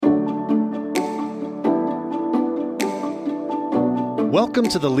Welcome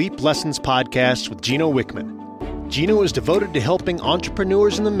to the Leap Lessons podcast with Gino Wickman. Gino is devoted to helping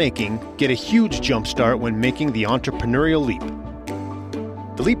entrepreneurs in the making get a huge jumpstart when making the entrepreneurial leap.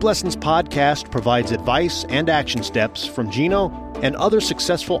 The Leap Lessons podcast provides advice and action steps from Gino and other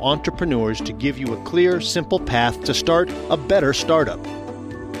successful entrepreneurs to give you a clear, simple path to start a better startup.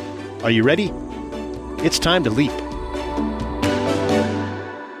 Are you ready? It's time to leap.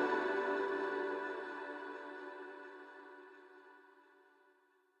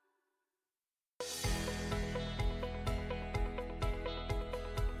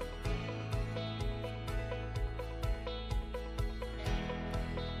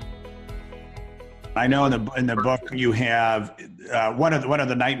 I know in the book you have one of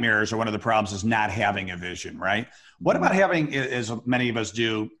the nightmares or one of the problems is not having a vision, right? What about having, as many of us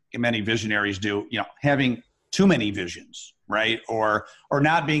do, many visionaries do, having too many visions, right? Or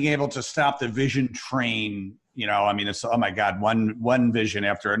not being able to stop the vision train. It's, oh my God, one vision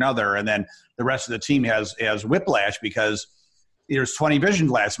after another, and then the rest of the team has whiplash because there's 20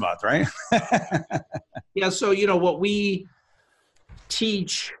 visions last month, right? Yeah. So what we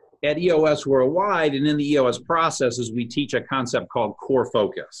teach at EOS Worldwide and in the EOS process is we teach a concept called core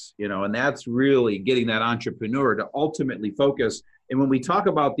focus, and that's really getting that entrepreneur to ultimately focus. And when we talk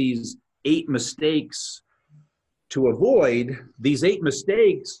about these 8 mistakes to avoid, these 8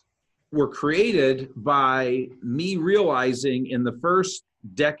 mistakes were created by me realizing in the first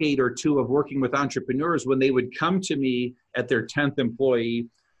decade or two of working with entrepreneurs, when they would come to me at their 10th employee,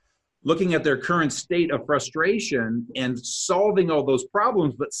 looking at their current state of frustration and solving all those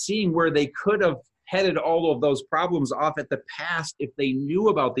problems, but seeing where they could have headed all of those problems off at the past if they knew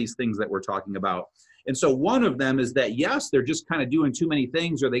about these things that we're talking about. And so one of them is that, yes, they're just kind of doing too many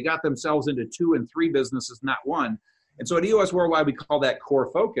things, or they got themselves into 2 and 3 businesses, not one. And so at EOS Worldwide, we call that core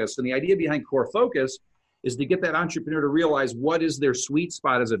focus. And the idea behind core focus is to get that entrepreneur to realize what is their sweet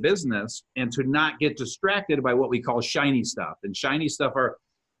spot as a business and to not get distracted by what we call shiny stuff. And shiny stuff are,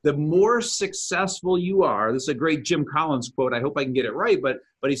 the more successful you are, this is a great Jim Collins quote. I hope I can get it right, but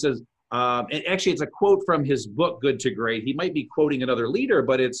he says, and actually it's a quote from his book, Good to Great. He might be quoting another leader,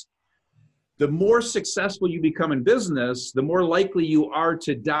 but it's, the more successful you become in business, the more likely you are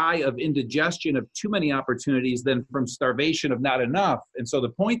to die of indigestion of too many opportunities than from starvation of not enough. And so the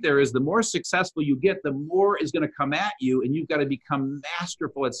point there is, the more successful you get, the more is going to come at you, and you've got to become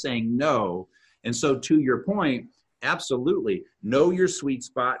masterful at saying no. And so to your point, absolutely. Know your sweet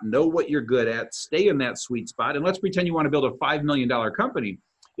spot, know what you're good at, stay in that sweet spot. And let's pretend you want to build a $5 million company.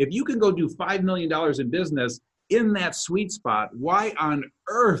 If you can go do $5 million in business in that sweet spot, why on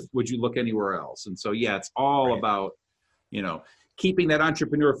earth would you look anywhere else? And so, yeah, it's all about, keeping that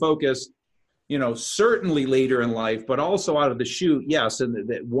entrepreneur focused, certainly later in life, but also out of the chute. Yes. And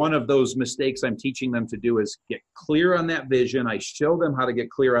that one of those mistakes I'm teaching them to do is get clear on that vision. I show them how to get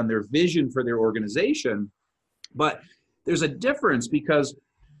clear on their vision for their organization. But there's a difference because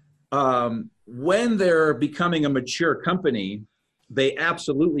when they're becoming a mature company, they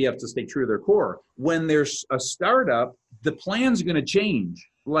absolutely have to stay true to their core. When there's a startup, the plan's going to change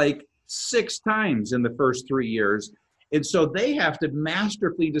like 6 times in the first 3 years. And so they have to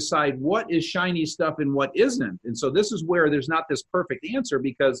masterfully decide what is shiny stuff and what isn't. And so this is where there's not this perfect answer,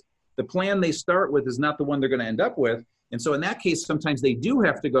 because the plan they start with is not the one they're going to end up with. And so in that case, sometimes they do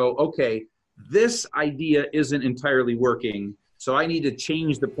have to go, okay, this idea isn't entirely working, so I need to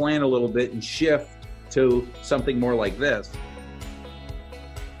change the plan a little bit and shift to something more like this.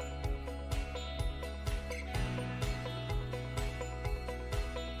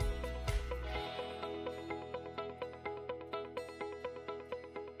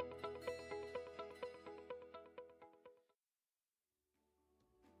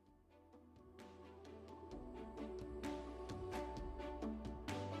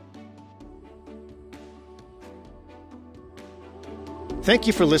 Thank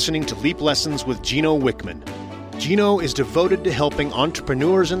you for listening to Leap Lessons with Gino Wickman. Gino is devoted to helping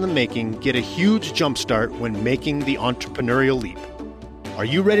entrepreneurs in the making get a huge jumpstart when making the entrepreneurial leap. Are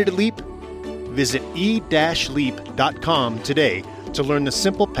you ready to leap? Visit e-leap.com today to learn the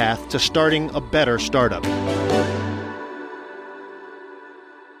simple path to starting a better startup.